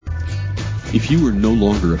If you were no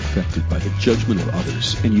longer affected by the judgment of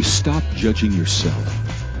others and you stopped judging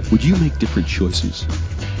yourself, would you make different choices?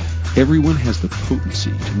 Everyone has the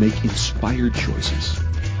potency to make inspired choices.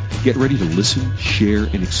 Get ready to listen, share,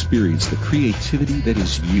 and experience the creativity that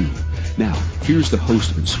is you. Now, here's the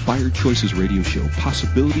host of Inspired Choices Radio Show,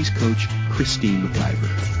 Possibilities Coach, Christine McIver.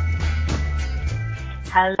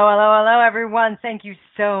 Hello, everyone. Thank you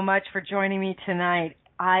so much for joining me tonight.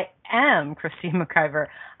 I am Christine McIver,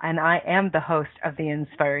 and I am the host of the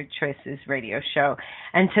Inspired Choices Radio Show.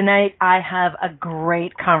 And tonight I have a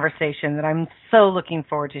great conversation that I'm so looking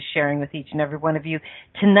forward to sharing with each and every one of you.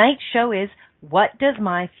 Tonight's show is, what does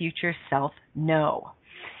my future self know?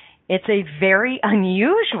 It's a very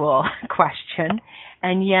unusual question,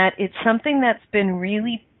 and yet it's something that's been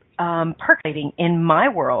really percolating in my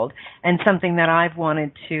world and something that I've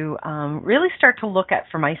wanted to really start to look at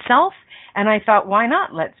for myself. And I thought, why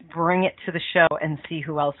not? Let's bring it to the show and see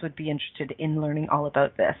who else would be interested in learning all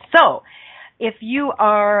about this. So if you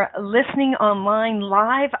are listening online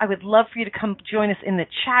live, I would love for you to come join us in the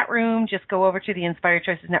chat room. Just go over to the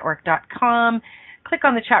InspiredChoicesNetwork.com, click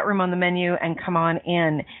on the chat room on the menu, and come on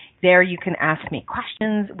in. There you can ask me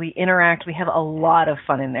questions. We interact. We have a lot of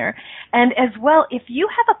fun in there. And as well, if you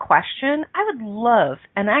have a question, I would love,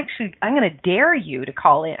 and actually I'm going to dare you to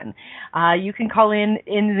call in. You can call in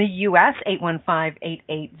the U.S.,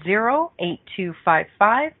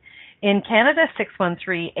 815-880-8255. In Canada,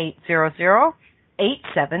 613-800-8736.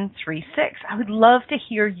 I would love to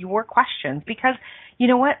hear your questions because, you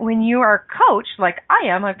know what, when you are a coach like I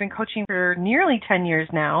am, I've been coaching for nearly 10 years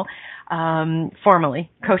now, formally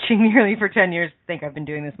coaching nearly for 10 years. I think I've been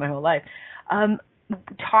doing this my whole life.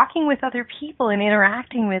 Talking with other people and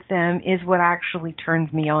interacting with them is what actually turns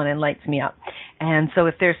me on and lights me up. And so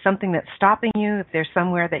if there's something that's stopping you, if there's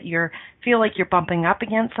somewhere that you feel like you're bumping up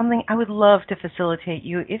against something, I would love to facilitate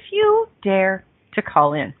you if you dare to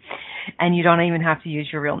call in. And you don't even have to use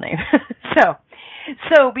your real name. So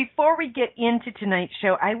before we get into tonight's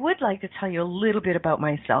show, I would like to tell you a little bit about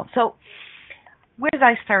myself. So where did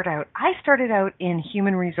I start out? I started out in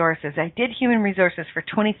human resources. I did human resources for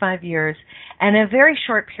 25 years, and a very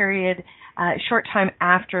short time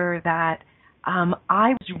after that,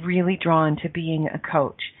 I was really drawn to being a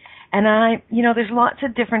coach. And there's lots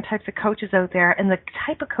of different types of coaches out there, and the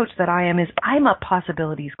type of coach that I am is I'm a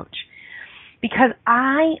possibilities coach. Because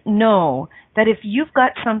I know that if you've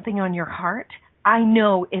got something on your heart, I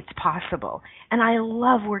know it's possible. And I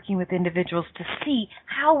love working with individuals to see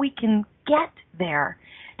how we can get there,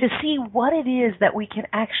 to see what it is that we can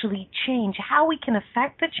actually change, how we can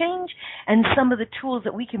affect the change, and some of the tools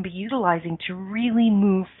that we can be utilizing to really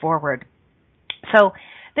move forward. So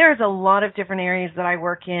there's a lot of different areas that I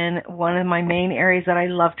work in. One of my main areas that I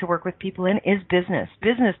love to work with people in is business.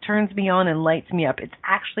 Business turns me on and lights me up. It's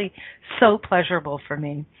actually so pleasurable for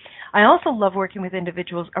me. I also love working with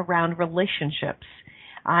individuals around relationships.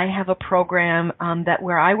 I have a program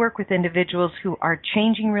where I work with individuals who are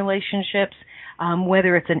changing relationships,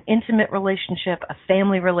 whether it's an intimate relationship, a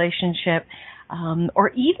family relationship,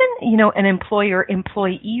 or even, an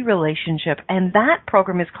employer-employee relationship. And that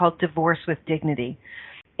program is called Divorce with Dignity.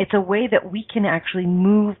 It's a way that we can actually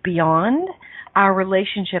move beyond our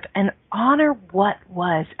relationship and honor what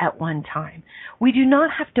was at one time. We do not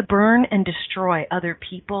have to burn and destroy other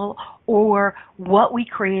people or what we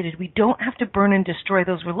created. We don't have to burn and destroy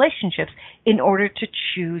those relationships in order to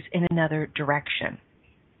choose in another direction.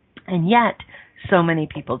 And yet, so many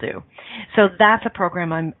people do. So that's a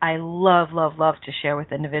program I love to share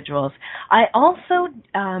with individuals. I also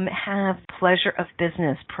have Pleasure of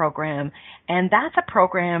Business program, and that's a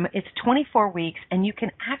program, it's 24 weeks, and you can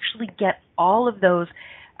actually get all of those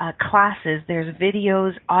classes. There's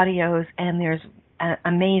videos, audios, and there's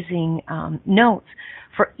amazing notes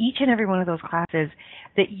for each and every one of those classes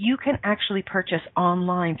that you can actually purchase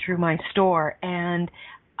online through my store. And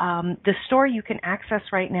the store you can access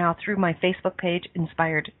right now through my Facebook page,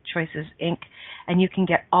 Inspired Choices, Inc., and you can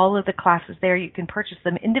get all of the classes there. You can purchase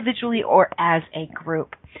them individually or as a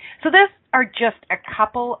group. So those are just a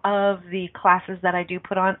couple of the classes that I do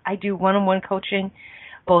put on. I do one-on-one coaching,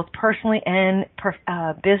 both personally and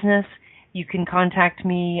business. You can contact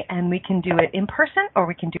me, and we can do it in person, or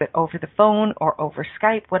we can do it over the phone or over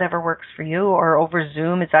Skype, whatever works for you, or over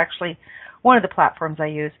Zoom. It's actually one of the platforms I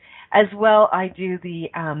use. As well, I do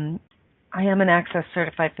I am an Access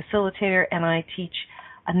Certified Facilitator, and I teach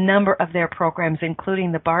a number of their programs,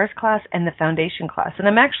 including the Bars class and the Foundation class. And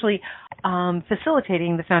I'm actually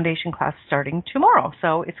facilitating the Foundation class starting tomorrow,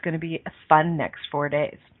 so it's going to be a fun next 4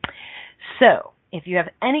 days. So if you have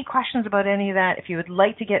any questions about any of that, if you would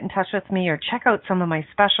like to get in touch with me or check out some of my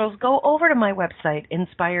specials, go over to my website,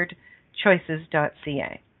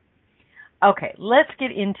 choices.ca. Okay, let's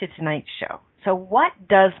get into tonight's show. So what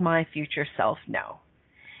does my future self know?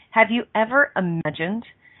 Have you ever imagined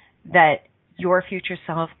that your future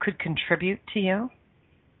self could contribute to you?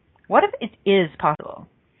 What if it is possible?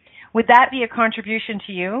 Would that be a contribution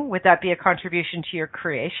to you? Would that be a contribution to your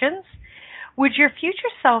creations? Would your future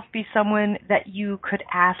self be someone that you could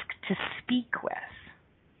ask to speak with?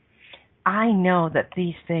 I know that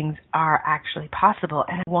these things are actually possible,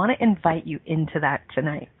 and I want to invite you into that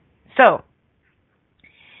tonight. So,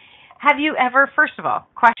 have you ever, first of all,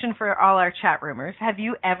 question for all our chat roomers, have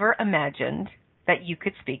you ever imagined that you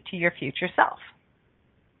could speak to your future self?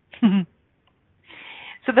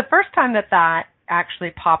 So the first time that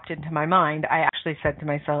actually popped into my mind, I actually said to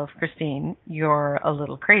myself, Christine, you're a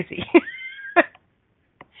little crazy.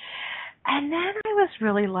 And then I was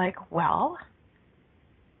really like, well,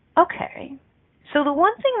 okay. So the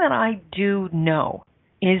one thing that I do know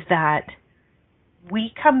is that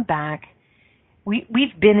we come back. We've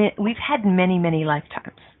had many, many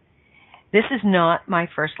lifetimes. This is not my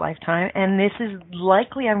first lifetime, and this is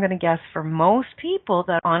likely, I'm going to guess, for most people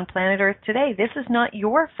that are on planet Earth today, this is not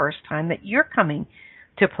your first time that you're coming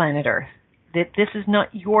to planet Earth. That this is not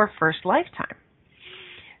your first lifetime.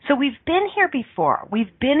 So we've been here before.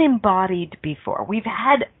 We've been embodied before. We've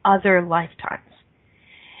had other lifetimes.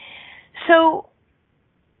 So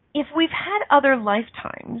if we've had other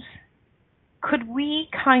lifetimes, could we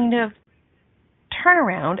kind of turn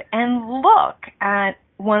around and look at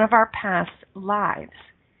one of our past lives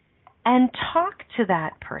and talk to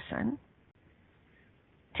that person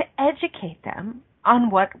to educate them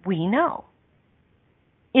on what we know?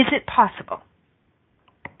 Is it possible?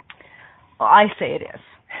 Well, I say it is.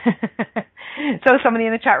 So somebody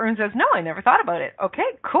in the chat room says, no, I never thought about it. Okay,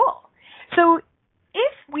 cool. So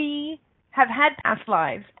if we have had past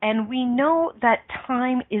lives and we know that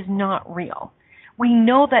time is not real, we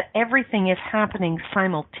know that everything is happening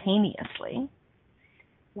simultaneously,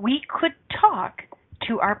 we could talk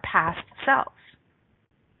to our past selves.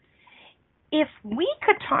 If we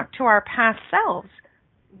could talk to our past selves,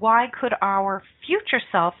 why could our future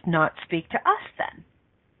self not speak to us then?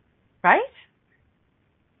 Right?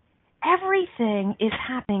 Everything is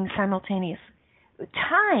happening simultaneously.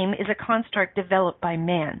 Time is a construct developed by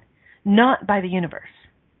man, not by the universe.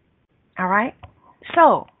 All right?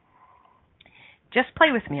 So, just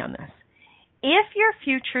play with me on this. If your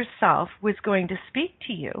future self was going to speak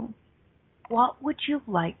to you, what would you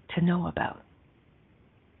like to know about?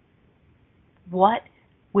 What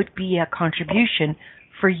would be a contribution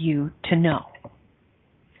for you to know?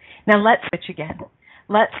 Now let's switch again.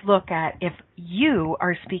 Let's look at if you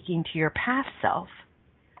are speaking to your past self,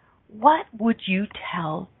 what would you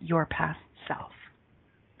tell your past self?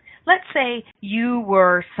 Let's say you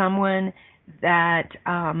were someone that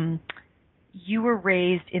you were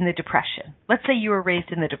raised in the Depression. Let's say you were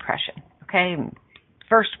raised in the Depression, okay?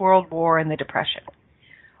 First World War and the Depression.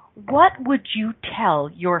 What would you tell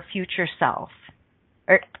your future self?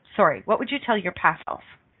 What would you tell your past self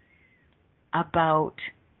about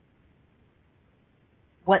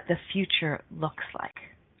what the future looks like?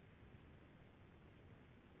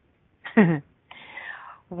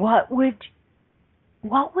 What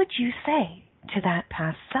would you say to that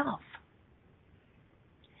past self?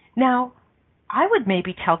 Now, I would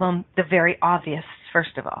maybe tell them the very obvious,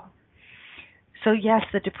 first of all. So yes,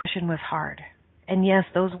 the Depression was hard. And yes,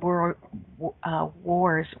 those wars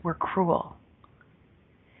were cruel.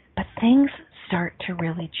 But things start to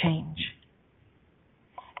really change.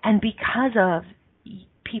 And because of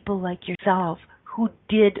people like yourself who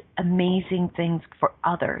did amazing things for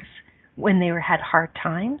others when they had hard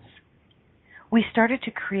times, we started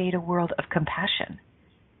to create a world of compassion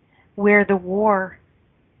where the war,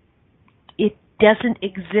 it doesn't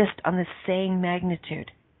exist on the same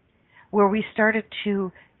magnitude, where we started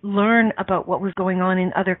to learn about what was going on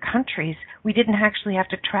in other countries. We didn't actually have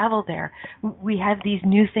to travel there. We have these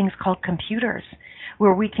new things called computers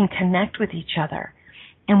where we can connect with each other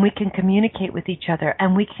and we can communicate with each other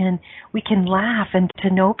and we can laugh and to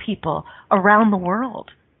know people around the world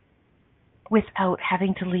without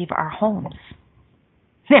having to leave our homes.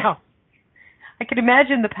 Now, I can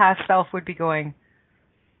imagine the past self would be going,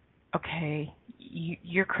 okay,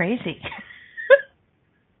 you're crazy.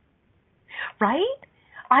 Right?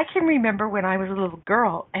 I can remember when I was a little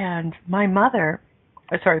girl and my mother's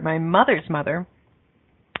mother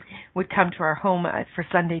would come to our home for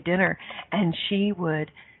Sunday dinner, and she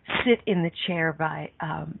would sit in the chair by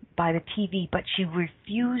the TV, but she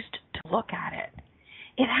refused to look at it.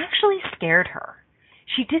 It actually scared her.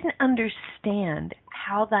 She didn't understand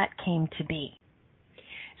how that came to be.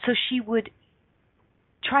 So she would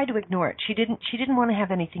tried to ignore it. She didn't want to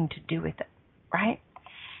have anything to do with it, right?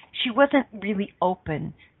 She wasn't really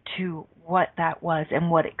open to what that was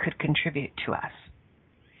and what it could contribute to us.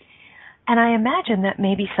 And I imagine that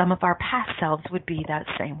maybe some of our past selves would be that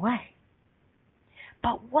same way.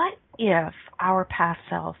 But what if our past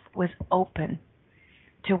self was open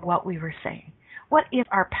to what we were saying? What if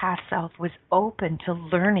our past self was open to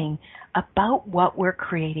learning about what we're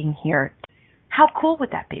creating here? How cool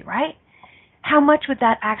would that be, right? How much would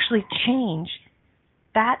that actually change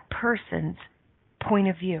that person's point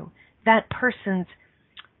of view, that person's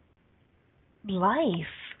life,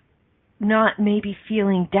 not maybe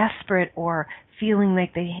feeling desperate or feeling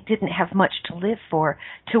like they didn't have much to live for,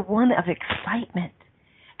 to one of excitement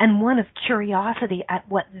and one of curiosity at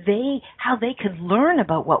how they could learn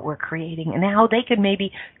about what we're creating and how they could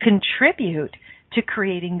maybe contribute to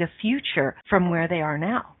creating the future from where they are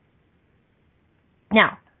now.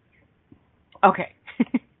 Now, okay,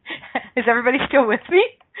 is everybody still with me?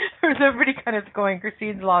 Or is everybody kind of going,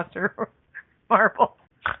 Christine's lost her marble?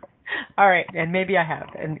 All right, and maybe I have,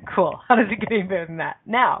 and cool. How does it get any better than that?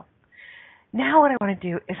 Now what I want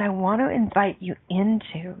to do is I want to invite you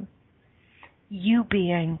into you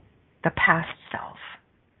being the past self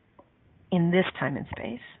in this time and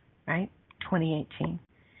space, right? 2018.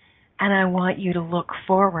 And I want you to look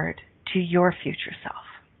forward to your future self.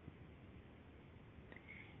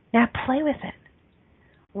 Now play with it.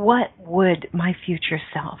 What would my future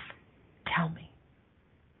self tell me?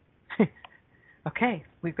 Okay,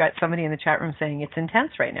 we've got somebody in the chat room saying it's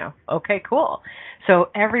intense right now. Okay, cool. So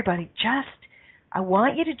everybody, I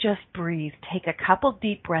want you to just breathe, take a couple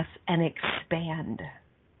deep breaths, and expand.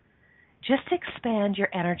 Just expand your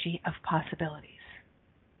energy of possibilities.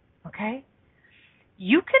 Okay?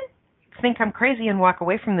 You can think I'm crazy and walk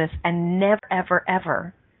away from this and never, ever,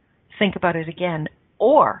 ever think about it again.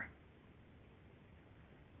 Or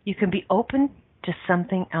you can be open to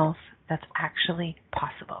something else that's actually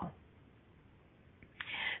possible.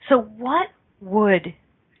 So what would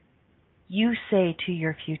you say to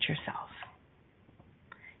your future self?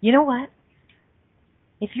 You know what?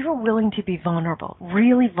 If you were willing to be vulnerable,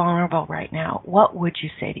 really vulnerable right now, what would you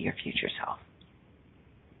say to your future self?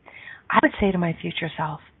 I would say to my future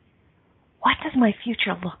self, what does my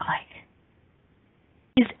future look like?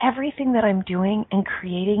 Is everything that I'm doing and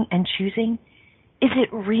creating and choosing, is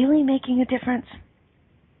it really making a difference?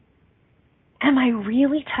 Am I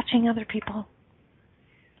really touching other people?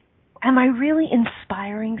 Am I really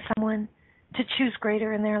inspiring someone to choose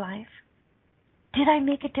greater in their life? Did I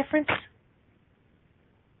make a difference?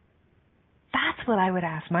 That's what I would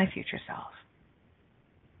ask my future self.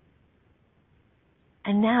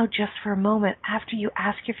 And now, just for a moment, after you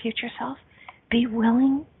ask your future self, be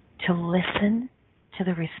willing to listen to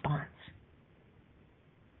the response.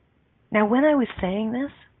 Now, when I was saying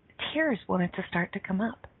this, tears wanted to start to come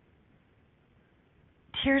up.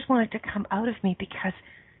 Tears wanted to come out of me because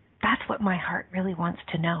that's what my heart really wants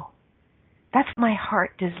to know. That's what my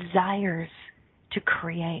heart desires to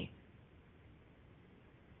create.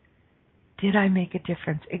 Did I make a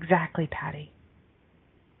difference? Exactly, Patty.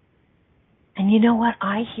 And you know what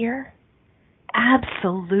I hear?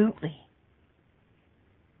 Absolutely.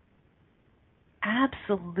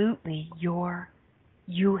 Absolutely,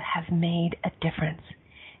 you have made a difference.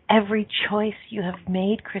 Every choice you have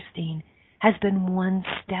made, Christine, has been one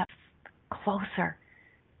step closer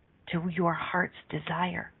to your heart's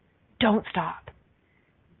desire. Don't stop.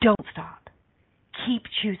 Don't stop. Keep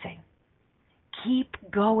choosing.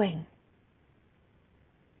 Keep going.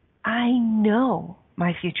 I know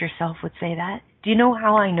my future self would say that. Do you know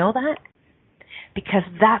how I know that? Because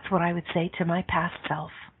that's what I would say to my past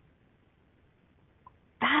self.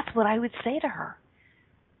 That's what I would say to her.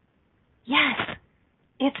 Yes,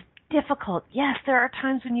 it's difficult. Yes, there are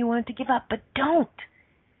times when you want to give up, but don't.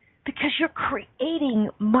 Because you're creating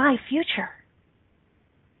my future.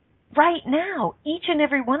 Right now, each and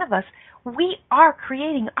every one of us, we are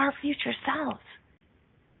creating our future selves.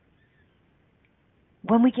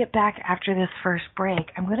 When we get back after this first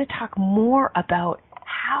break, I'm going to talk more about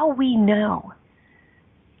how we know,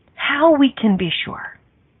 how we can be sure,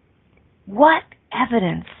 what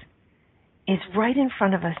evidence is right in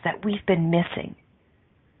front of us that we've been missing,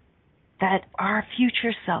 that our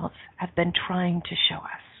future selves have been trying to show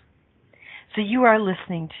us. So you are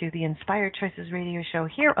listening to the Inspired Choices radio show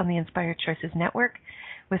here on the Inspired Choices Network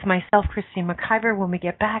with myself, Christine McIver. When we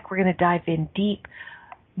get back, we're going to dive in deep,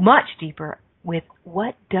 much deeper, with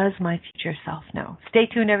what does my future self know? Stay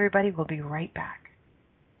tuned, everybody. We'll be right back.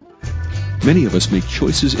 Many of us make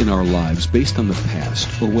choices in our lives based on the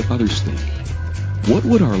past or what others think. What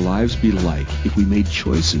would our lives be like if we made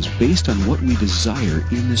choices based on what we desire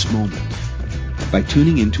in this moment? By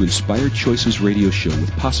tuning in to Inspired Choices Radio Show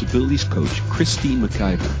with Possibilities Coach Christine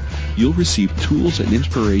McIver, you'll receive tools and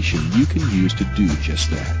inspiration you can use to do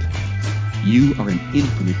just that. You are an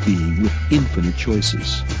infinite being with infinite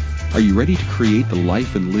choices. Are you ready to create the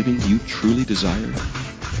life and living you truly desire?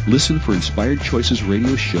 Listen for Inspired Choices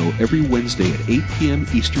Radio Show every Wednesday at 8 p.m.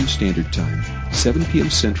 Eastern Standard Time, 7 p.m.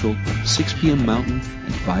 Central, 6 p.m. Mountain,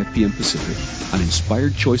 and 5 p.m. Pacific on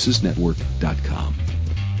InspiredChoicesNetwork.com.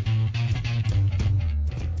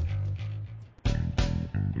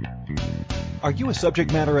 Are you a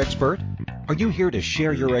subject matter expert? Are you here to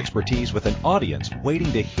share your expertise with an audience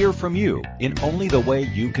waiting to hear from you in only the way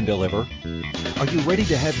you can deliver? Are you ready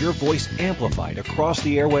to have your voice amplified across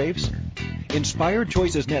the airwaves? Inspired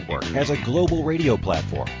Choices Network has a global radio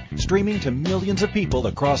platform streaming to millions of people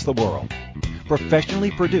across the world.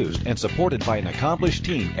 Professionally produced and supported by an accomplished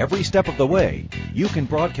team every step of the way, you can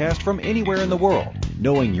broadcast from anywhere in the world,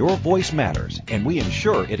 knowing your voice matters, and we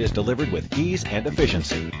ensure it is delivered with ease and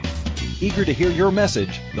efficiency. Eager to hear your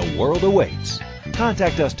message? The world awaits.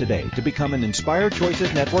 Contact us today to become an Inspired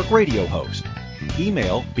Choices Network radio host.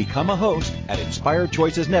 Email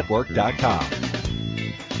becomeahost@inspiredchoicesnetwork.com.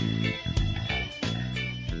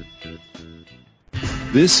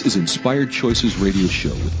 This is Inspired Choices Radio Show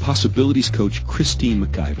with Possibilities Coach Christine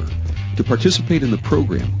McIver. To participate in the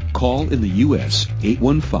program, call in the U.S.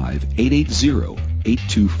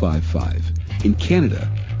 815-880-8255. In Canada,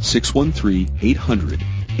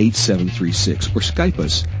 613-800-8736, or Skype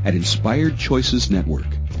us at Inspired Choices Network.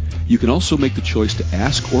 You can also make the choice to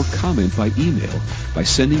ask or comment by email by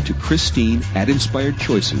sending to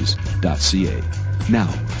Christine@inspiredchoices.ca. Now,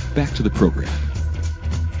 back to the program.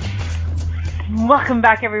 Welcome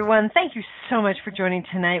back, everyone. Thank you so much for joining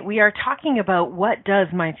tonight. We are talking about what does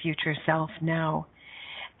my future self know.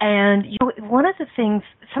 And one of the things,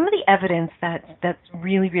 some of the evidence that's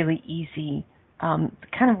really, really easy, kind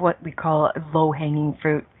of what we call low-hanging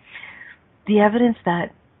fruit, the evidence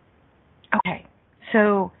that, okay,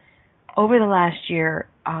 so over the last year,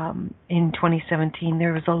 in 2017,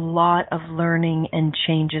 there was a lot of learning and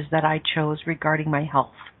changes that I chose regarding my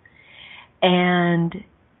health. And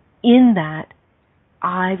in that,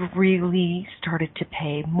 I've really started to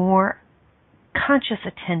pay more conscious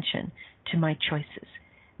attention to my choices.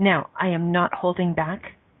 Now, I am not holding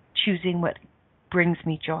back, choosing what brings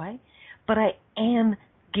me joy, but I am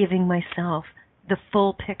giving myself the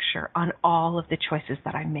full picture on all of the choices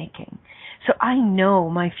that I'm making. So I know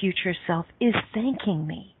my future self is thanking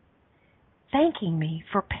me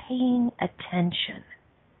for paying attention,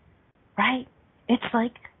 right? It's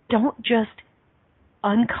like, don't just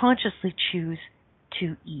unconsciously choose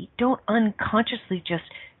to eat. Don't unconsciously just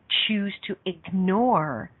choose to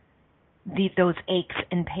ignore those aches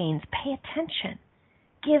and pains. Pay attention.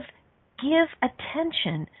 Give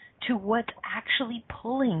attention to what's actually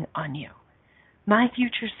pulling on you. My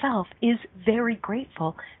future self is very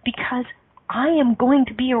grateful because I am going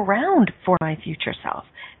to be around for my future self,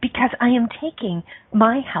 because I am taking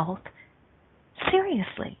my health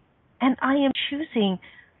seriously, and I am choosing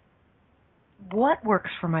what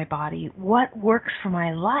works for my body, what works for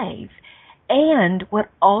my life, and what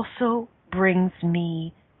also brings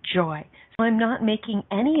me joy. So I'm not making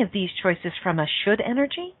any of these choices from a should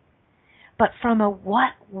energy, but from a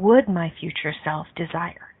what would my future self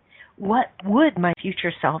desire? What would my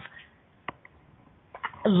future self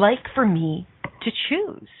like for me to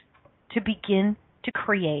choose, to begin to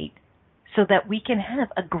create, so that we can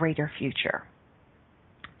have a greater future?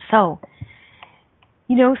 So,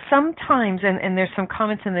 sometimes, and there's some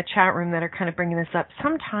comments in the chat room that are kind of bringing this up,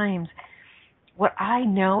 sometimes what I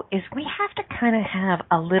know is we have to kind of have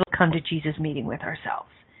a little come to Jesus meeting with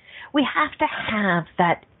ourselves. We have to have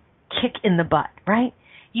that kick in the butt, right?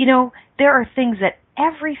 There are things that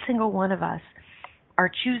every single one of us are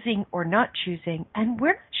choosing or not choosing, and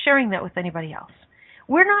we're not sharing that with anybody else.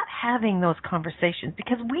 We're not having those conversations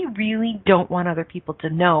because we really don't want other people to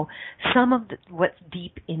know some of what's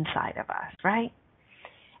deep inside of us, right?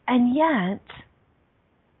 And yet,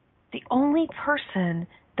 the only person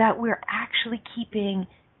that we're actually keeping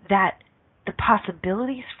the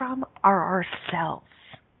possibilities from are ourselves.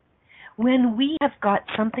 When we have got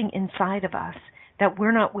something inside of us that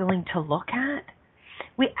we're not willing to look at,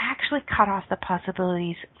 we actually cut off the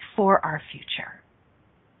possibilities for our future.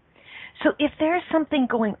 So if there's something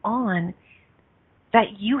going on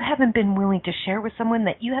that you haven't been willing to share with someone,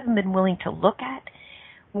 that you haven't been willing to look at,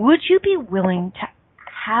 would you be willing to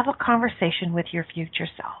have a conversation with your future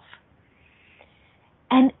self?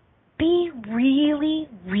 And be really,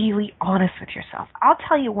 really honest with yourself. I'll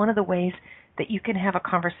tell you one of the ways that you can have a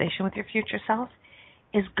conversation with your future self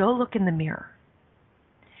is go look in the mirror.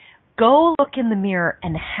 Go look in the mirror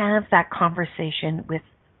and have that conversation with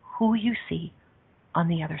who you see on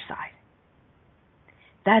the other side.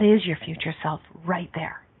 That is your future self right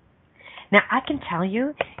there. Now, I can tell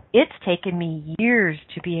you, it's taken me years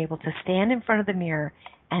to be able to stand in front of the mirror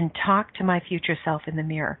and talk to my future self in the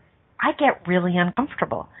mirror. I get really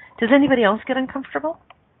uncomfortable. Does anybody else get uncomfortable?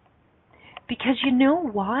 Because you know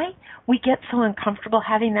why we get so uncomfortable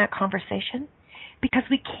having that conversation? Because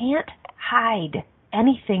we can't hide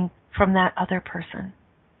anything from that other person.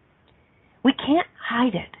 We can't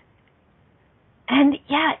hide it. And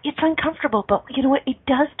yeah, it's uncomfortable, but you know what? It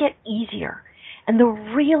does get easier. And the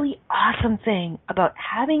really awesome thing about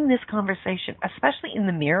having this conversation, especially in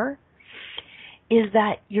the mirror, is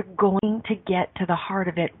that you're going to get to the heart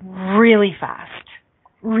of it really fast.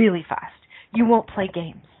 Really fast. You won't play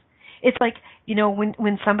games. It's like, you know,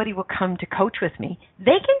 when somebody will come to coach with me,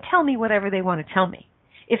 they can tell me whatever they want to tell me.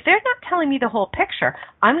 If they're not telling me the whole picture,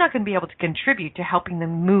 I'm not going to be able to contribute to helping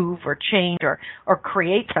them move or change or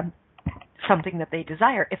create something that they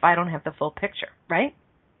desire if I don't have the full picture, right?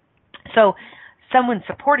 So someone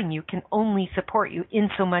supporting you can only support you in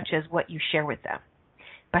so much as what you share with them.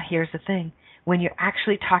 But here's the thing. When you're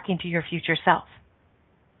actually talking to your future self,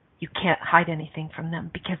 you can't hide anything from them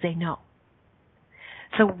because they know.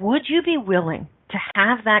 So would you be willing to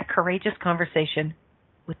have that courageous conversation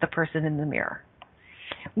with the person in the mirror?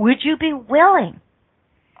 Would you be willing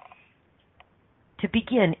to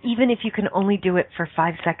begin, even if you can only do it for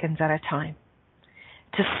 5 seconds at a time,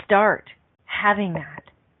 to start having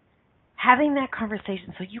that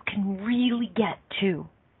conversation so you can really get to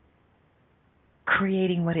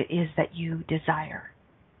creating what it is that you desire?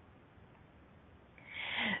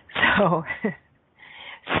 So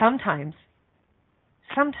sometimes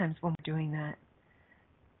when we're doing that,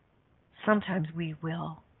 sometimes we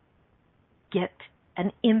will get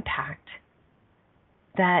an impact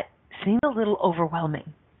that seems a little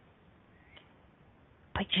overwhelming.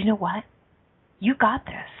 But you know what? You got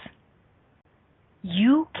this.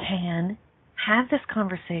 You can have this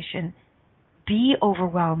conversation, be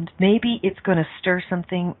overwhelmed. Maybe it's going to stir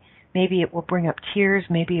something. Maybe it will bring up tears.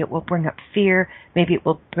 Maybe it will bring up fear. Maybe it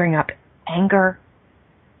will bring up anger.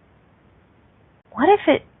 What if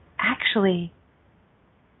it actually,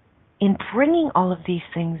 in bringing all of these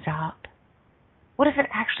things up, what if it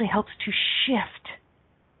actually helps to shift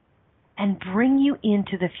and bring you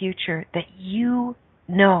into the future that you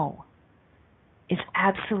know is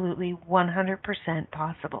absolutely 100%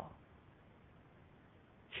 possible?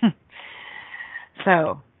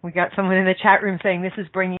 So, we got someone in the chat room saying this is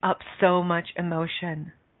bringing up so much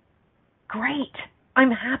emotion. Great.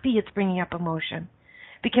 I'm happy it's bringing up emotion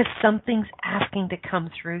because something's asking to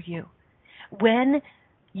come through you. When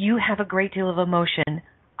you have a great deal of emotion,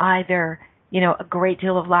 either, you know, a great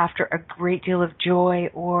deal of laughter, a great deal of joy,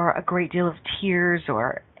 or a great deal of tears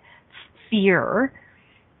or fear,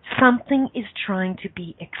 something is trying to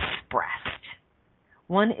be expressed.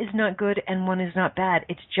 One is not good and one is not bad.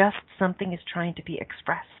 It's just something is trying to be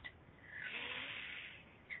expressed.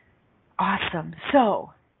 Awesome.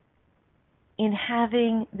 So, in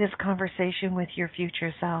having this conversation with your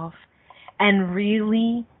future self and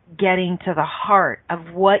really getting to the heart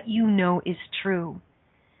of what you know is true,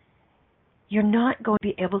 you're not going to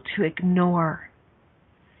be able to ignore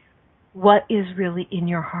what is really in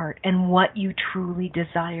your heart and what you truly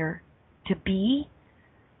desire to be,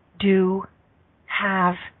 do,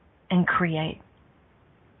 have, and create.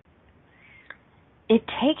 It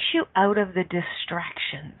takes you out of the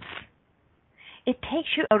distractions. It takes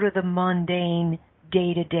you out of the mundane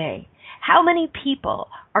day-to-day. How many people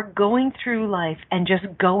are going through life and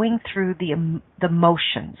just going through the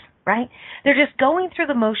motions, right? They're just going through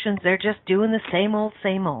the motions. They're just doing the same old,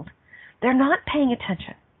 same old. They're not paying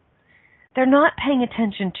attention. They're not paying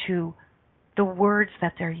attention to the words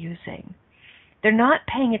that they're using. They're not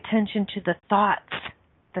paying attention to the thoughts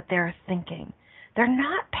that they're thinking. They're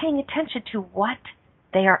not paying attention to what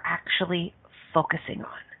they are actually focusing on.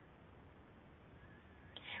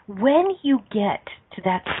 When you get to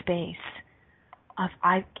that space of,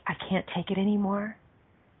 I can't take it anymore,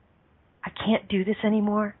 I can't do this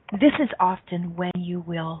anymore, this is often when you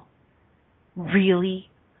will really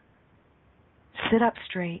sit up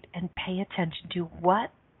straight and pay attention to what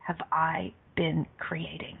have I been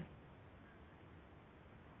creating.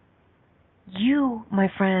 You,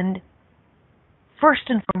 my friend, first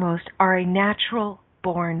and foremost, are a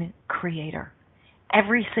natural-born creator.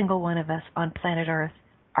 Every single one of us on planet Earth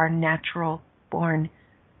are natural-born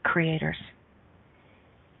creators.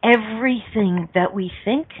 Everything that we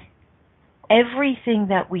think, everything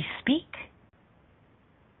that we speak,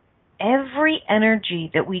 every energy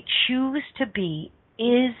that we choose to be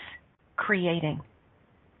is creating.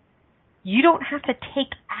 You don't have to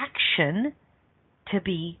take action to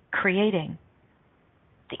be creating.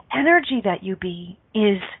 The energy that you be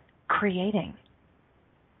is creating.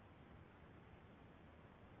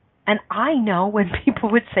 And I know when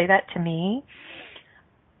people would say that to me,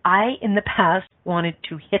 I, in the past, wanted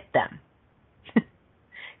to hit them.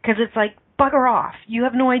 Because it's like, bugger off. You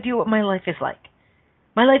have no idea what my life is like.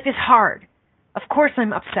 My life is hard. Of course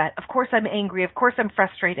I'm upset. Of course I'm angry. Of course I'm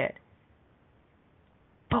frustrated.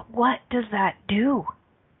 But what does that do?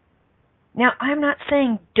 Now, I'm not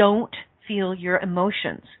saying don't feel your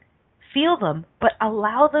emotions. Feel them, but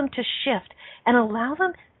allow them to shift and allow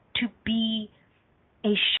them to be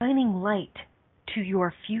a shining light to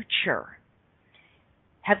your future.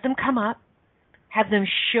 Have them come up. Have them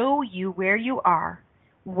show you where you are,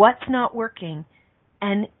 what's not working,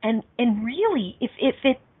 and really,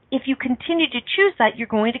 if you continue to choose that, you're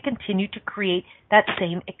going to continue to create that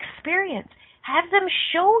same experience. Have them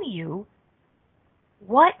show you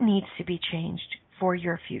what needs to be changed for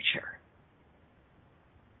your future.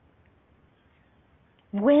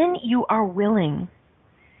 When you are willing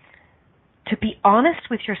to be honest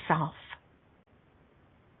with yourself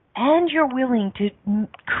and you're willing to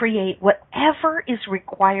create whatever is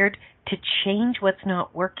required to change what's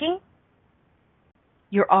not working,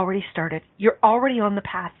 you're already started. You're already on the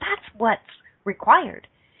path. That's what's required,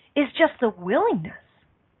 is just the willingness.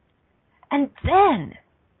 And then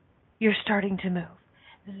you're starting to move.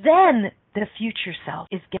 Then the future self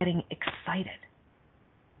is getting excited.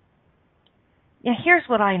 Now, here's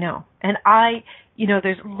what I know. And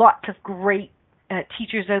there's lots of great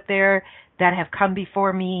teachers out there that have come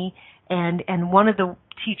before me. And one of the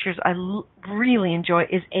teachers I really enjoy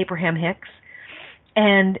is Abraham Hicks.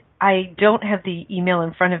 And I don't have the email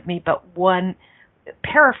in front of me, but one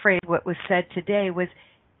paraphrase what was said today was,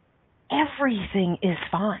 everything is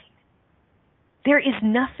fine. There is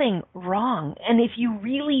nothing wrong. And if you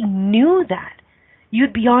really knew that,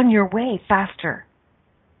 you'd be on your way faster.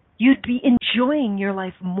 You'd be enjoying your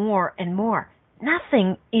life more and more.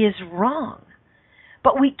 Nothing is wrong.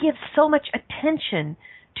 But we give so much attention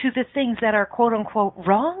to the things that are quote unquote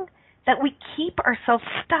wrong that we keep ourselves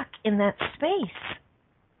stuck in that space.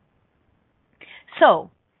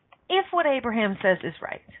 So, if what Abraham says is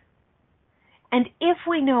right, and if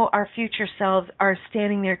we know our future selves are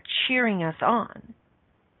standing there cheering us on,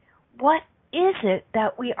 what is it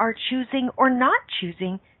that we are choosing or not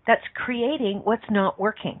choosing that's creating what's not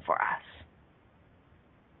working for us?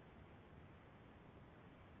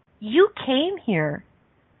 You came here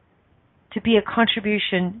to be a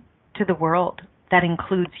contribution to the world that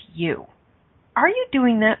includes you. Are you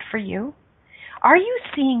doing that for you? Are you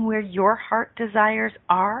seeing where your heart desires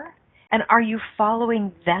are? And are you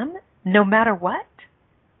following them no matter what?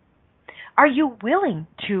 Are you willing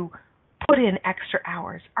to put in extra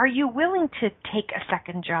hours? Are you willing to take a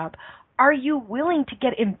second job? Are you willing to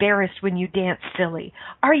get embarrassed when you dance silly?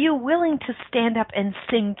 Are you willing to stand up and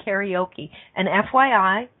sing karaoke? And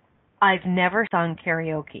FYI, I've never sung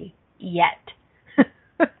karaoke yet.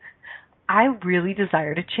 I really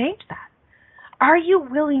desire to change that. Are you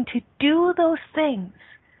willing to do those things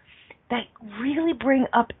that really bring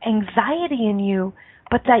up anxiety in you,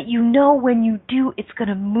 but that you know when you do, it's going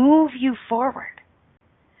to move you forward?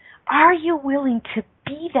 Are you willing to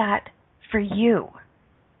be that for you?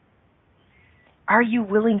 Are you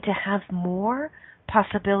willing to have more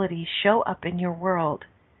possibilities show up in your world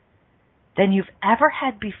than you've ever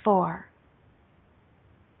had before?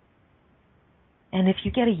 And if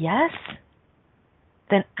you get a yes,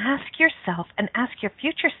 then ask yourself and ask your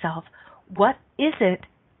future self, what is it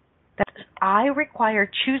that I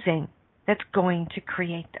require choosing that's going to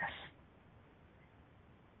create this?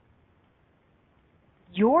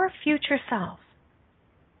 Your future self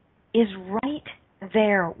is right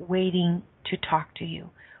there waiting to talk to you,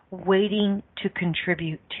 waiting to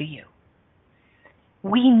contribute to you.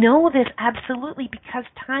 We know this absolutely because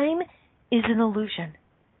time is an illusion.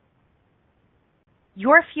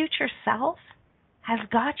 Your future self has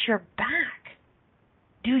got your back.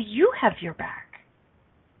 Do you have your back?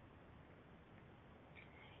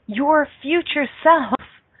 Your future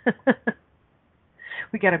self.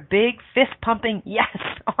 We got a big fist pumping. Yes,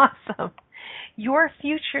 awesome. Your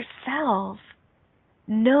future self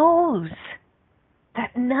knows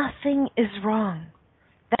that nothing is wrong.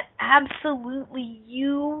 That absolutely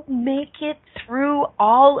you make it through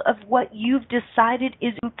all of what you've decided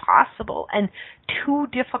is impossible and too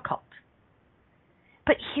difficult.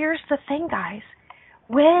 But here's the thing, guys.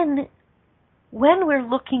 When we're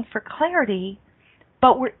looking for clarity,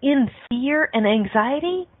 but we're in fear and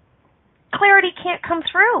anxiety, clarity can't come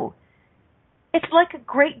through. It's like a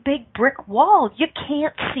great big brick wall. You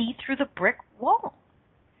can't see through the brick wall.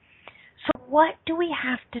 So what do we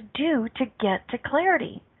have to do to get to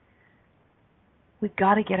clarity? We've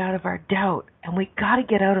got to get out of our doubt, and we've got to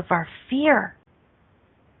get out of our fear.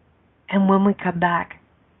 And when we come back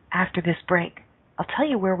after this break, I'll tell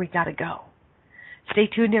you where we got to go. Stay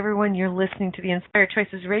tuned, everyone. You're listening to the Inspired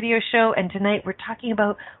Choices radio show, and tonight we're talking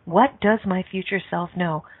about what does my future self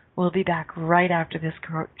know? We'll be back right after this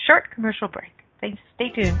short commercial break. Thanks. Stay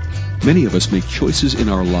tuned. Many of us make choices in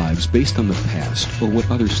our lives based on the past or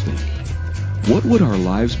what others think. What would our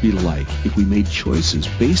lives be like if we made choices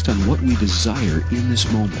based on what we desire in this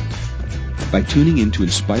moment? By tuning in to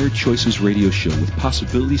Inspired Choices radio show with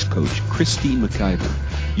Possibilities coach Christine McIver,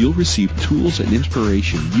 you'll receive tools and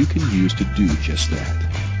inspiration you can use to do just that.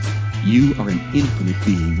 You are an infinite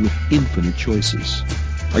being with infinite choices.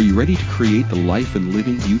 Are you ready to create the life and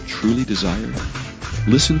living you truly desire?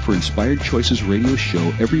 Listen for Inspired Choices radio show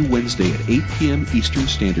every Wednesday at 8 p.m. Eastern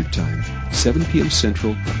Standard Time, 7 p.m.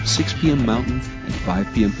 Central, 6 p.m. Mountain, and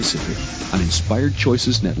 5 p.m. Pacific on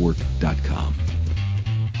InspiredChoicesNetwork.com.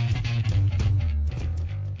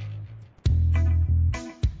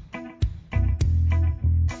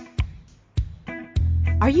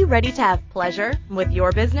 Are you ready to have pleasure with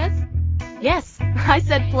your business? Yes, I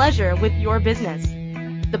said pleasure with your business.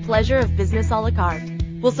 The Pleasure of Business a la carte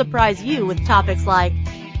will surprise you with topics like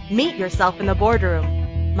meet yourself in the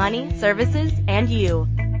boardroom, money, services, and you.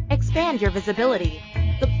 Expand your visibility.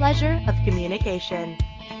 The pleasure of communication.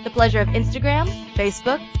 The pleasure of Instagram,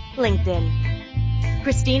 Facebook, LinkedIn.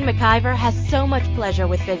 Christine McIver has so much pleasure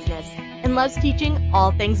with business and loves teaching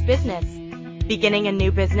all things business. Beginning a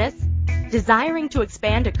new business? Desiring to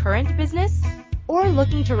expand a current business? Or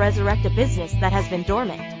looking to resurrect a business that has been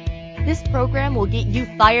dormant? This program will get you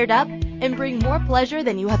fired up and bring more pleasure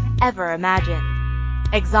than you have ever imagined.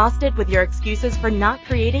 Exhausted with your excuses for not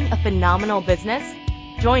creating a phenomenal business?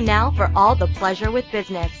 Join now for all the pleasure with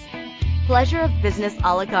business. Pleasure of Business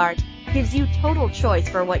a la carte gives you total choice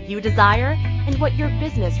for what you desire and what your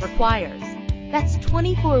business requires. That's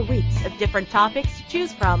 24 weeks of different topics to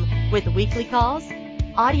choose from with weekly calls,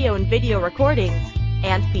 audio and video recordings,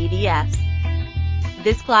 and PDFs.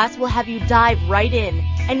 This class will have you dive right in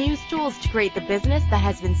and use tools to create the business that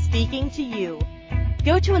has been speaking to you.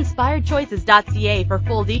 Go to inspiredchoices.ca for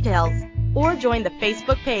full details or join the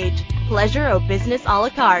Facebook page Pleasure of Business a la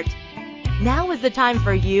carte. Now is the time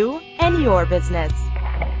for you and your business.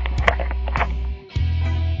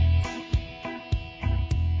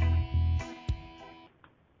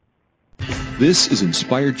 This is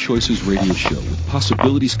Inspired Choices radio show with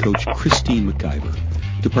Possibilities coach Christine McIver.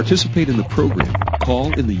 To participate in the program,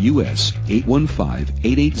 call in the U.S.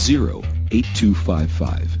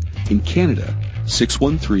 815-880-8255. In Canada,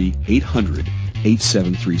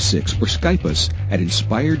 613-800-8736 or Skype us at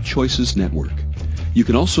Inspired Choices Network. You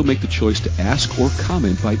can also make the choice to ask or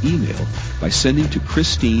comment by email by sending to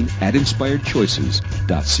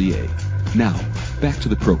Christine@InspiredChoices.ca. Now, back to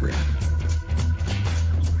the program.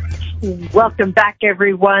 Welcome back,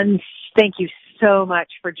 everyone. Thank you so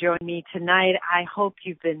much for joining me tonight. I hope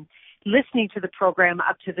you've been listening to the program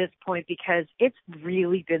up to this point because it's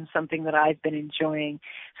really been something that I've been enjoying.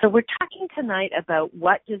 So we're talking tonight about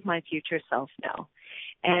what does my future self know?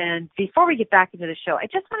 And before we get back into the show, I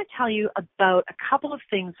just want to tell you about a couple of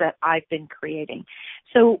things that I've been creating.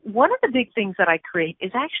 So one of the big things that I create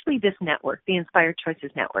is actually this network, the Inspired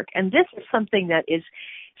Choices Network. And this is something that is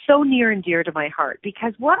so near and dear to my heart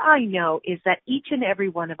because what I know is that each and every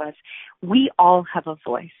one of us, we all have a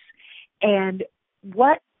voice. And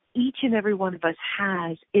what each and every one of us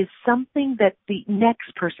has is something that the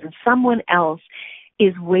next person, someone else,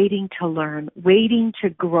 is waiting to learn, waiting to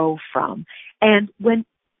grow from. And when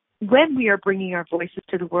we are bringing our voices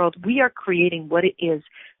to the world, we are creating what it is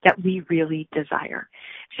that we really desire.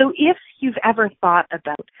 So if you've ever thought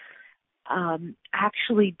about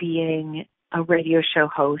actually being a radio show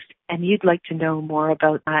host and you'd like to know more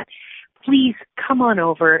about that, please come on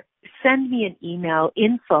over, send me an email,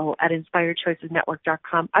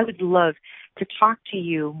 info@inspiredchoicesnetwork.com. I would love to talk to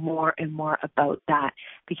you more and more about that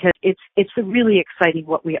because it's really exciting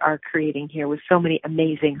what we are creating here with so many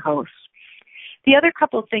amazing hosts. The other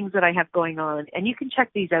couple of things that I have going on, and you can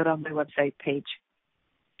check these out on my website page.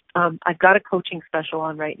 I've got a coaching special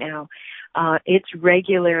on right now. It's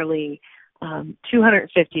regularly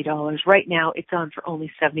 $250. Right now it's on for only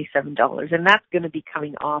 $77, and that's going to be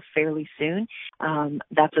coming off fairly soon.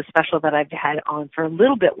 That's a special that I've had on for a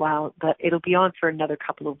little bit while, but it'll be on for another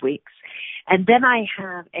couple of weeks. And then I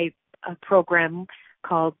have a program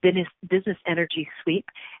called Business Energy Sweep,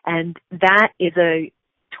 and that is a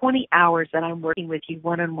 20 hours that I'm working with you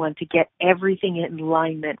one-on-one to get everything in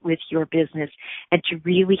alignment with your business and to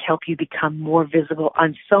really help you become more visible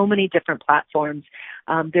on so many different platforms.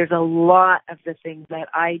 There's a lot of the things that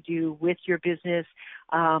I do with your business.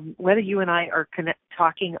 Whether you and I are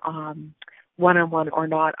talking one-on-one or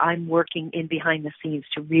not, I'm working in behind the scenes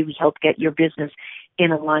to really help get your business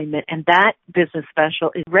in alignment. And that business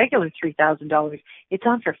special is regular $3,000. It's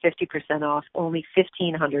on for 50% off, only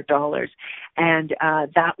 $1,500. And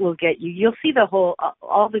that will get you, you'll see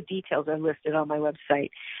all the details are listed on my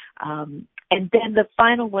website. And then the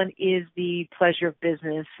final one is the Pleasure of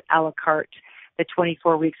Business a la carte, the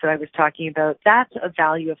 24 weeks that I was talking about. That's a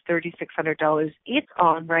value of $3,600. It's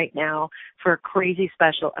on right now for a crazy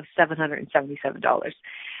special of $777.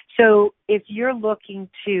 So if you're looking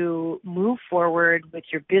to move forward with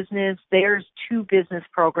your business, there's 2 business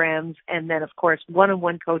programs and then, of course,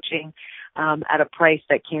 one-on-one coaching at a price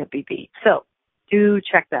that can't be beat. So do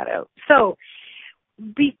check that out. So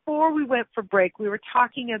before we went for break, we were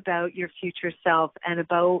talking about your future self and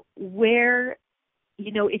about where,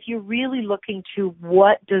 if you're really looking to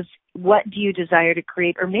what do you desire to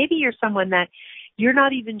create, or maybe you're someone that you're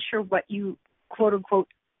not even sure what you, quote unquote,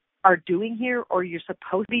 are doing here or you're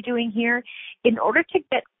supposed to be doing here. In order to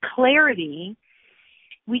get clarity,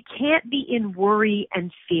 we can't be in worry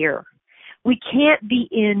and fear. We can't be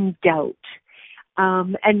in doubt.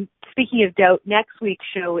 And speaking of doubt, next week's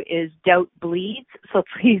show is Doubt Bleeds, so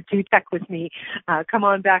please do check with me. Come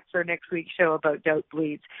on back for next week's show about Doubt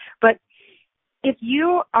Bleeds. But if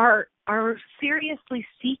you are seriously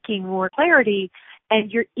seeking more clarity and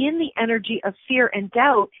you're in the energy of fear and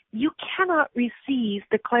doubt, you cannot receive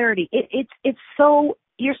the clarity.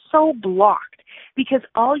 You're so blocked because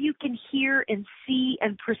all you can hear and see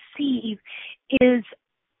and perceive is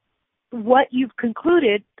what you've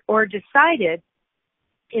concluded or decided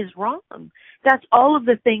is wrong. That's all of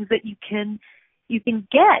the things that you can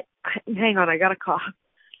get. Hang on, I got a cough.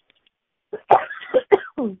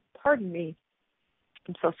 Pardon me.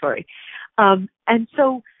 I'm so sorry. And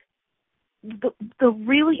so the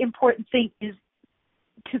really important thing is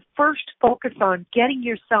to first focus on getting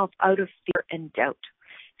yourself out of fear and doubt.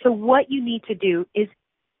 So what you need to do is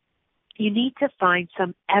you need to find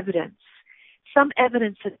some evidence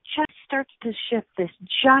that just starts to shift this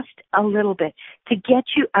just a little bit to get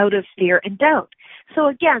you out of fear and doubt. So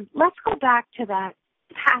again, let's go back to that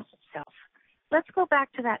past self. Let's go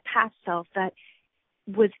back to that past self that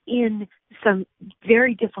was in some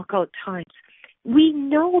very difficult times. We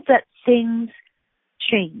know that things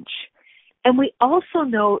change. And we also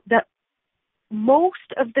know that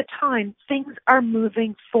most of the time things are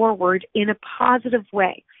moving forward in a positive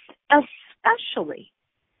way, especially,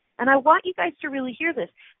 and I want you guys to really hear this,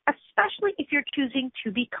 especially if you're choosing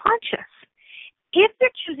to be conscious. If you're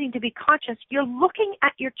choosing to be conscious, you're looking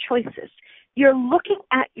at your choices. You're looking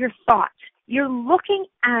at your thoughts. You're looking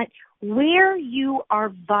at where you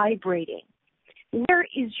are vibrating. Where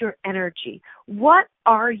is your energy? What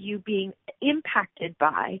are you being impacted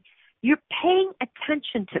by? You're paying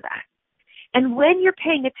attention to that. And when you're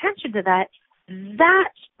paying attention to that,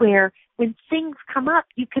 that's where, when things come up,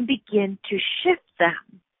 you can begin to shift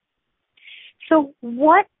them. So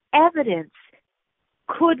what evidence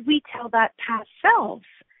could we tell that past self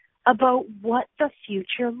about what the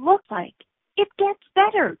future looks like? It gets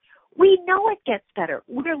better. We know it gets better.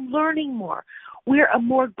 We're learning more. We're a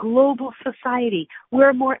more global society. We're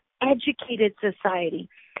a more educated society.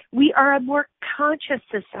 We are a more conscious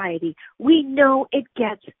society. We know it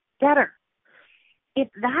gets better. If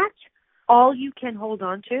that's all you can hold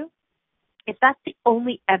on to, if that's the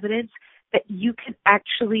only evidence that you can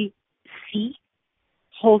actually see,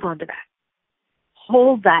 hold on to that.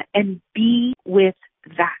 Hold that and be with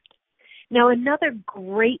that. Now, another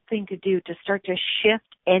great thing to do to start to shift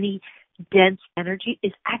any dense energy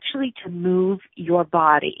is actually to move your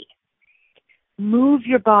body. Move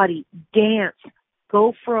your body, dance,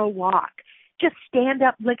 go for a walk. Just stand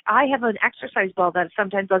up. Like, I have an exercise ball that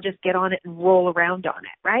sometimes I'll just get on it and roll around on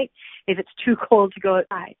it, right? If it's too cold to go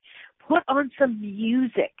outside. Put on some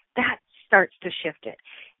music. That starts to shift it.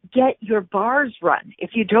 Get your bars run.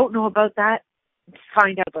 If you don't know about that,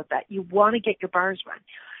 find out about that. You want to get your bars run.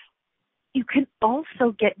 You can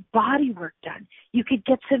also get body work done. You could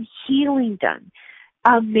get some healing done.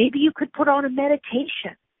 Maybe you could put on a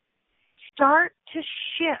meditation. Start to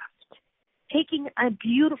shift. Taking a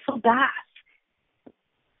beautiful bath.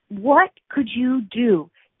 What could you do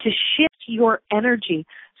to shift your energy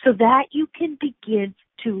so that you can begin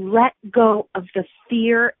to let go of the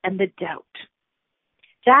fear and the doubt?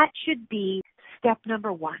 That should be step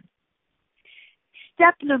number 1.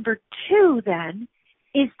 Step number 2, then,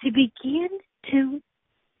 is to begin to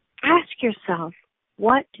ask yourself,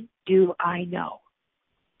 what do I know?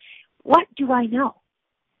 What do I know?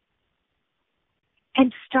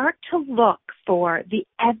 And start to look for the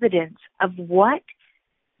evidence of what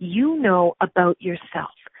you know about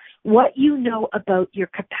yourself, what you know about your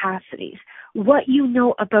capacities, what you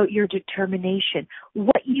know about your determination,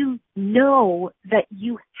 what you know that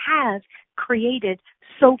you have created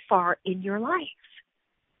so far in your life.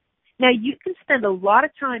 Now, you can spend a lot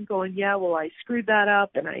of time going, yeah, well, I screwed that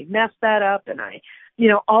up and I messed that up and I,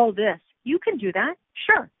 all this. You can do that,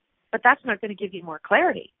 sure, but that's not going to give you more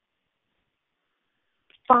clarity.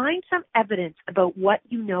 Find some evidence about what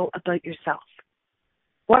you know about yourself.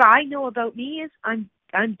 What I know about me is I'm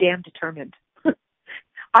damn determined.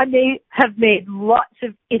 I may have made lots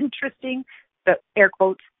of interesting, air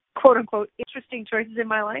quotes, quote unquote, interesting choices in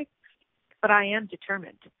my life, but I am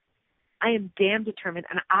determined. I am damn determined,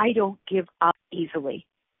 and I don't give up easily.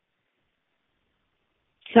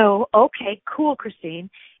 So, okay, cool, Christine.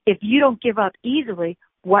 If you don't give up easily,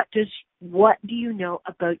 what do you know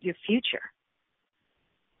about your future?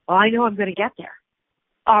 Well, I know I'm going to get there.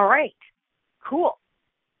 All right, cool.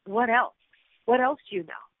 What else? What else do you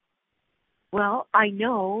know? Well, I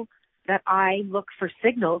know that I look for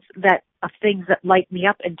signals of things that light me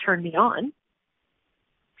up and turn me on.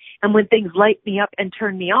 And when things light me up and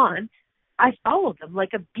turn me on, I follow them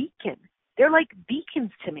like a beacon. They're like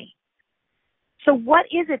beacons to me. So what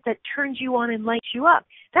is it that turns you on and lights you up?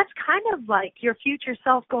 That's kind of like your future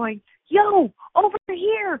self going, yo, over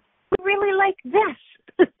here, we really like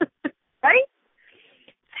this. Right?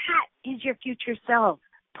 That is your future self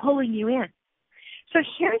pulling you in. So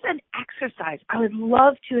here's an exercise I would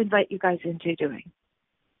love to invite you guys into doing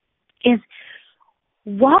is,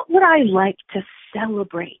 what would I like to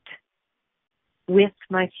celebrate with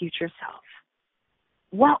my future self?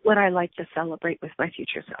 What would I like to celebrate with my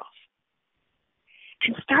future self?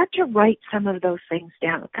 And start to write some of those things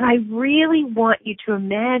down. And I really want you to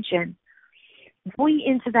imagine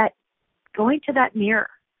going to that mirror,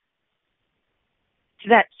 to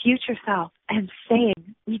that future self, and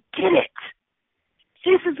saying, we did it.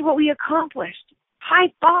 This is what we accomplished.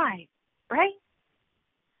 High five, right?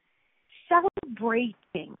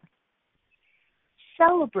 Celebration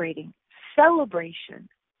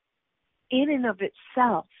in and of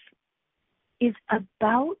itself is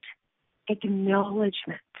about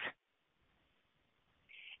acknowledgement.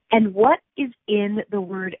 And what is in the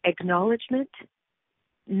word acknowledgement?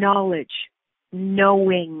 Knowledge,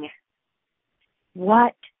 knowing.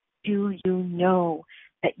 What do you know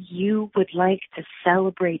that you would like to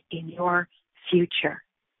celebrate in your future?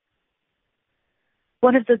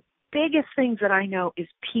 One of the biggest things that I know is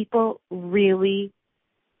people really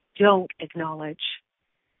don't acknowledge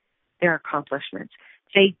their accomplishments.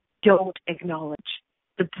 They don't acknowledge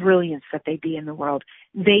the brilliance that they be in the world.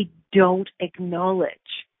 They don't acknowledge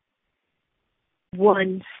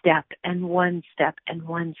one step and one step and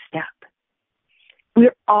one step.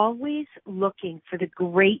 We're always looking for the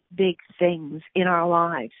great big things in our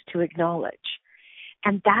lives to acknowledge.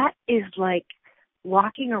 And that is like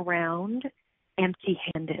walking around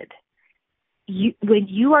empty-handed. When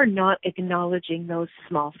you are not acknowledging those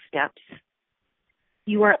small steps,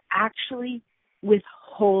 you are actually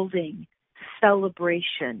withholding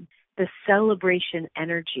celebration, the celebration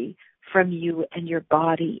energy from you and your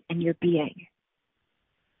body and your being.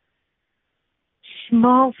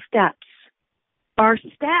 Small steps are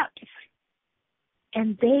steps,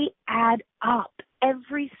 and they add up.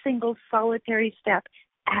 Every single solitary step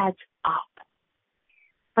adds up.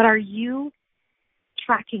 But are you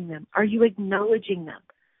tracking them? Are you acknowledging them?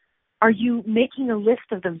 Are you making a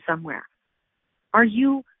list of them somewhere? Are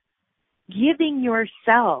you giving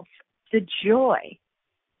yourself the joy?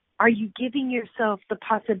 Are you giving yourself the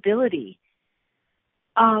possibility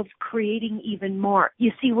of creating even more?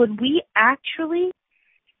 You see, when we actually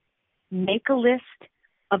make a list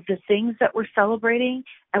of the things that we're celebrating,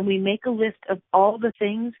 and we make a list of all the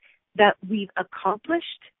things that we've accomplished,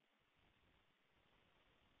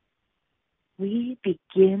 we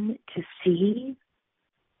begin to see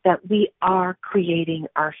that we are creating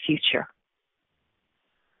our future.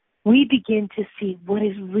 We begin to see what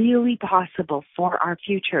is really possible for our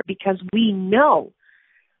future, because we know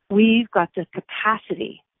we've got the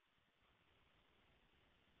capacity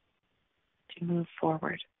to move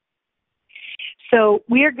forward. So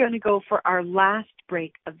we're going to go for our last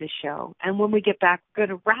break of the show. And when we get back, we're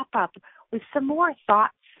going to wrap up with some more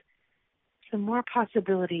thoughts, some more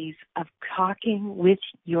possibilities of talking with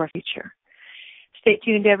your future. Stay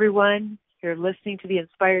tuned, everyone. You're listening to the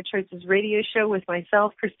Inspired Choices radio show with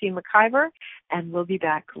myself, Christine McIver, and we'll be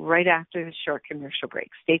back right after the short commercial break.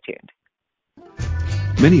 Stay tuned.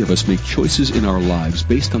 Many of us make choices in our lives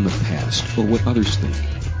based on the past or what others think.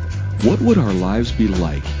 What would our lives be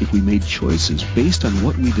like if we made choices based on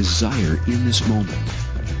what we desire in this moment?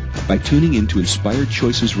 By tuning into Inspired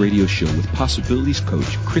Choices radio show with Possibilities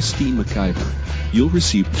Coach Christine McIver, you'll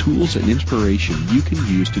receive tools and inspiration you can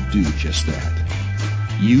use to do just that.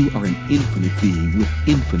 You are an infinite being with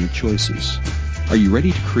infinite choices. Are you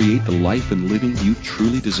ready to create the life and living you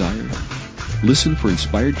truly desire? Listen for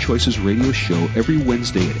Inspired Choices radio show every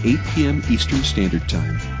Wednesday at 8 p.m. Eastern Standard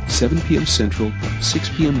Time, 7 p.m. Central, 6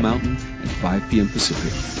 p.m. Mountain, and 5 p.m.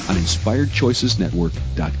 Pacific on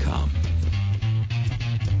InspiredChoicesNetwork.com.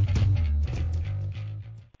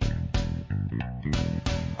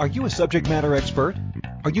 Are you a subject matter expert?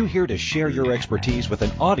 Are you here to share your expertise with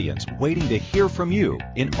an audience waiting to hear from you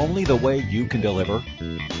in only the way you can deliver?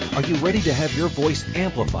 Are you ready to have your voice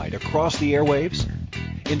amplified across the airwaves?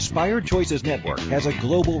 Inspired Choices Network has a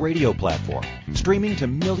global radio platform streaming to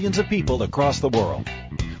millions of people across the world.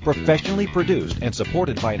 Professionally produced and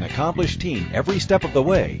supported by an accomplished team every step of the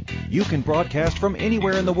way, you can broadcast from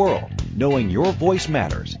anywhere in the world, knowing your voice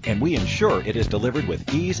matters, and we ensure it is delivered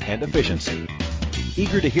with ease and efficiency.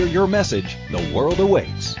 Eager to hear your message, the world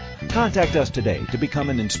awaits. Contact us today to become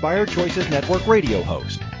an Inspired Choices Network radio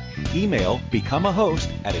host. Email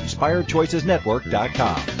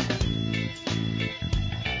becomeahost@inspiredchoicesnetwork.com.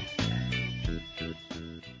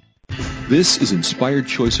 This is Inspired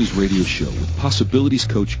Choices Radio Show with Possibilities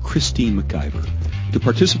Coach Christine McIver. To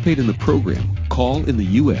participate in the program, call in the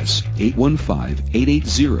U.S.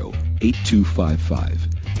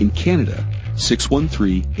 815-880-8255. In Canada,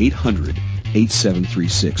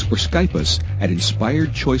 613-800-8736 or Skype us at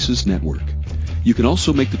Inspired Choices Network. You can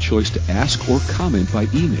also make the choice to ask or comment by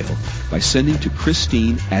email by sending to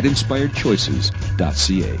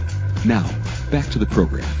Christine@InspiredChoices.ca. Now, back to the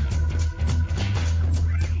program.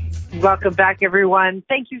 Welcome back, everyone.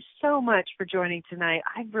 Thank you so much for joining tonight.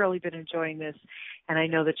 I've really been enjoying this, and I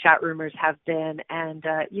know the chat roomers have been. And,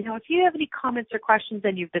 if you have any comments or questions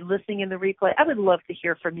and you've been listening in the replay, I would love to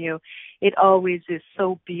hear from you. It always is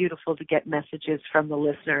so beautiful to get messages from the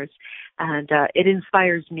listeners, and it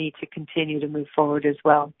inspires me to continue to move forward as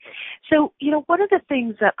well. So, one of the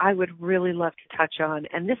things that I would really love to touch on,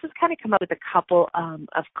 and this has kind of come up with a couple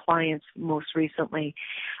of clients most recently,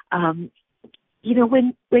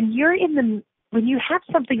 when you have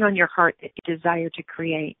something on your heart that you desire to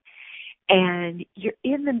create, and you're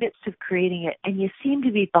in the midst of creating it, and you seem to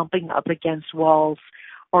be bumping up against walls,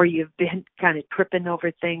 or you've been kind of tripping over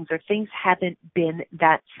things, or things haven't been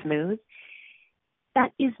that smooth,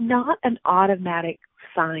 that is not an automatic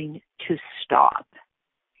sign to stop.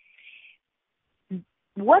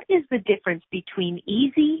 What is the difference between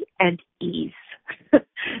easy and ease?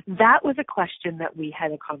 That was a question that we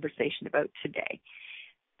had a conversation about today.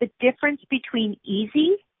 The difference between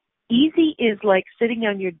easy is like sitting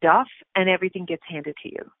on your duff and everything gets handed to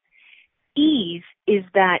you. Ease is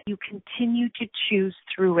that you continue to choose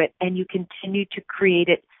through it and you continue to create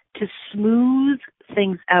it to smooth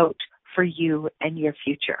things out for you and your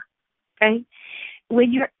future. Okay?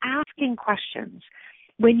 When you're asking questions,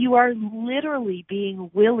 when you are literally being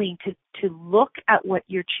willing to look at what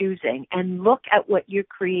you're choosing and look at what you're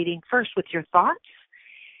creating first with your thoughts,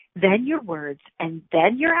 then your words, and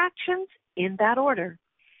then your actions in that order,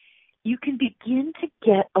 you can begin to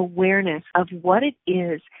get awareness of what it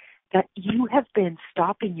is that you have been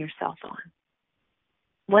stopping yourself on.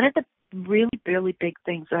 One of the really, really big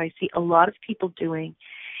things that I see a lot of people doing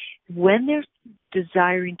when they're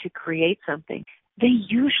desiring to create something, they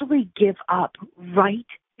usually give up right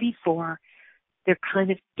before they're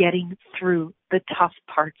kind of getting through the tough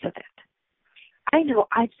parts of it. I know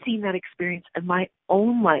I've seen that experience in my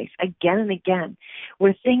own life again and again,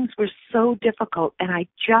 where things were so difficult and I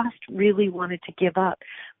just really wanted to give up.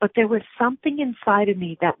 But there was something inside of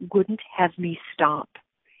me that wouldn't have me stop.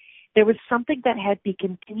 There was something that had me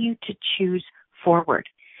continue to choose forward.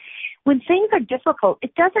 When things are difficult,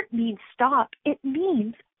 it doesn't mean stop. It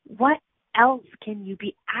means what else can you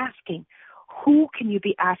be asking? Who can you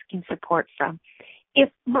be asking support from? If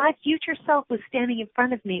my future self was standing in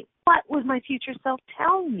front of me, what would my future self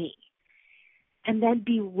tell me? And then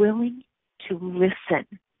be willing to listen,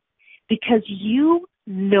 because you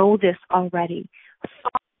know this already.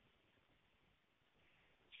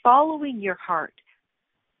 Following your heart,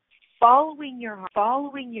 following your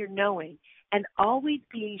knowing, and always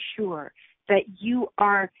being sure that you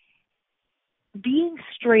are being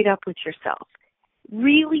straight up with yourself.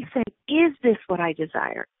 Really saying, is this what I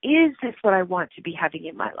desire? Is this what I want to be having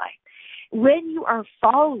in my life? When you are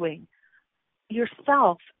following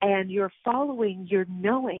yourself and you're following your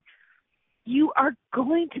knowing, you are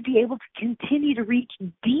going to be able to continue to reach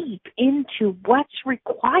deep into what's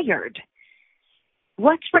required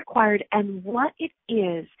and what it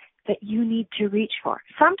is that you need to reach for.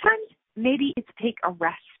 Sometimes maybe it's take a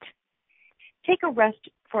rest. Take a rest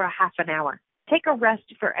for a half an hour. Take a rest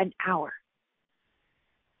for an hour.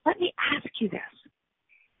 Let me ask you this.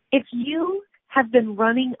 If you have been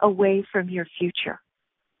running away from your future,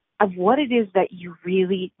 of what it is that you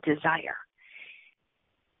really desire,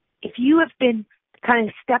 if you have been kind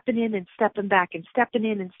of stepping in and stepping back and stepping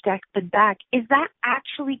in and stepping back, is that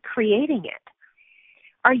actually creating it?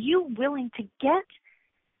 Are you willing to get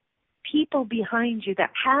people behind you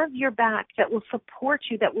that have your back, that will support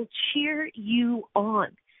you, that will cheer you on,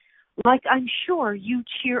 like I'm sure you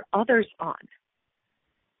cheer others on?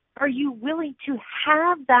 Are you willing to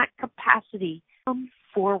have that capacity come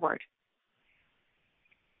forward?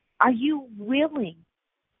 Are you willing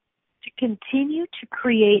to continue to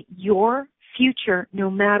create your future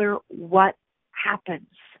no matter what happens?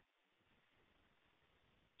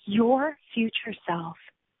 Your future self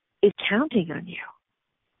is counting on you.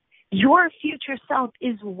 Your future self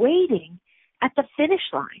is waiting at the finish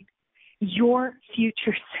line. Your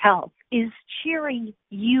future self is cheering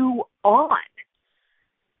you on.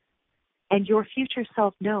 And your future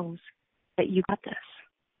self knows that you got this.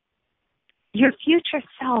 Your future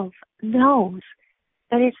self knows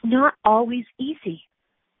that it's not always easy.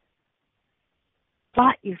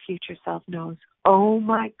 But your future self knows, oh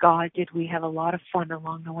my God, did we have a lot of fun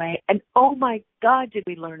along the way. And oh my God, did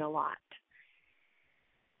we learn a lot.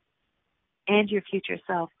 And your future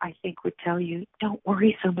self, I think, would tell you, don't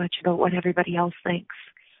worry so much about what everybody else thinks.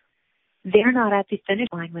 They're not at the finish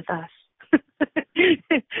line with us.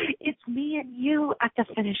 It's me and you at the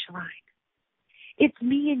finish line. It's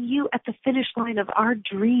me and you at the finish line of our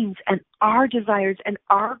dreams and our desires and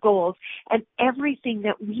our goals and everything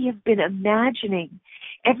that we have been imagining,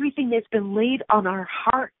 everything that's been laid on our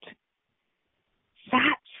heart.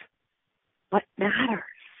 That's what matters.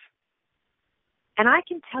 And I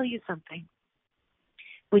can tell you something.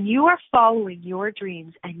 When you are following your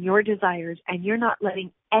dreams and your desires and you're not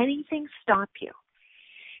letting anything stop you,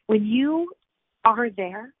 when you are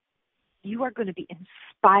there, you are going to be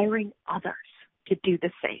inspiring others to do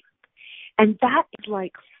the same. And that is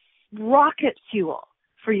like rocket fuel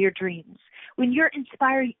for your dreams. When you're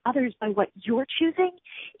inspiring others by what you're choosing,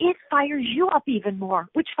 it fires you up even more,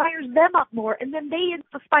 which fires them up more, and then they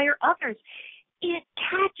inspire others. It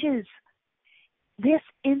catches. This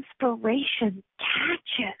inspiration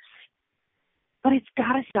catches. But it's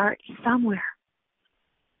got to start somewhere.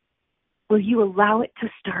 Will you allow it to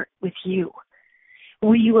start with you?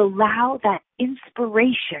 Will you allow that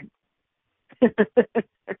inspiration?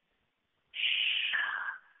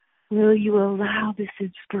 Will you allow this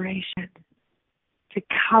inspiration to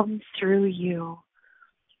come through you?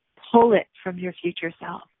 Pull it from your future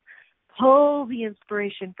self. Pull the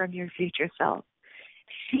inspiration from your future self.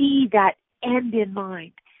 See that end in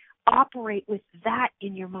mind. Operate with that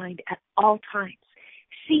in your mind at all times.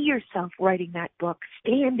 See yourself writing that book,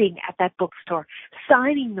 standing at that bookstore,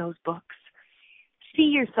 signing those books. See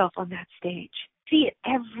yourself on that stage. See it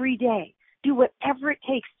every day. Do whatever it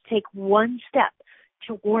takes to take one step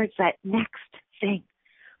towards that next thing.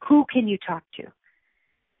 Who can you talk to?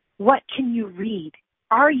 What can you read?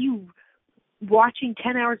 Are you watching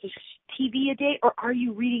 10 hours of TV a day, or are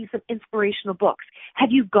you reading some inspirational books?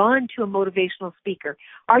 Have you gone to a motivational speaker?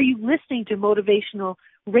 Are you listening to motivational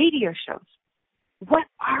radio shows? What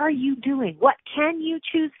are you doing? What can you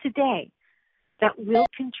choose today that will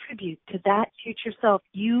contribute to that future self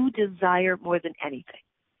you desire more than anything?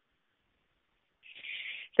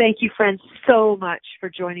 Thank you, friends, so much for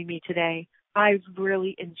joining me today. I've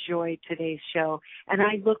really enjoyed today's show, and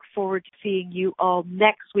I look forward to seeing you all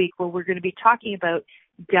next week, where we're going to be talking about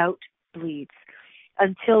Doubt Bleeds.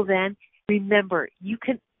 Until then, remember, you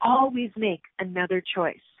can always make another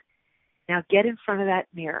choice. Now get in front of that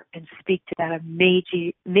mirror and speak to that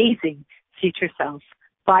amazing future self.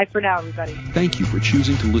 Bye for now, everybody. Thank you for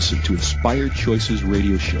choosing to listen to Inspired Choices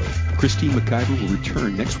Radio Show. Christine McIver will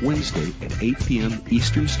return next Wednesday at 8 p.m.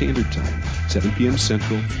 Eastern Standard Time, 7 p.m.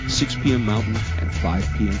 Central, 6 p.m. Mountain, and 5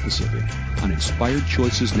 p.m. Pacific on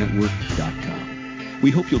InspiredChoicesNetwork.com.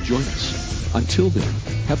 We hope you'll join us. Until then,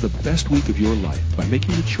 have the best week of your life by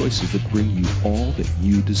making the choices that bring you all that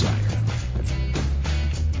you desire.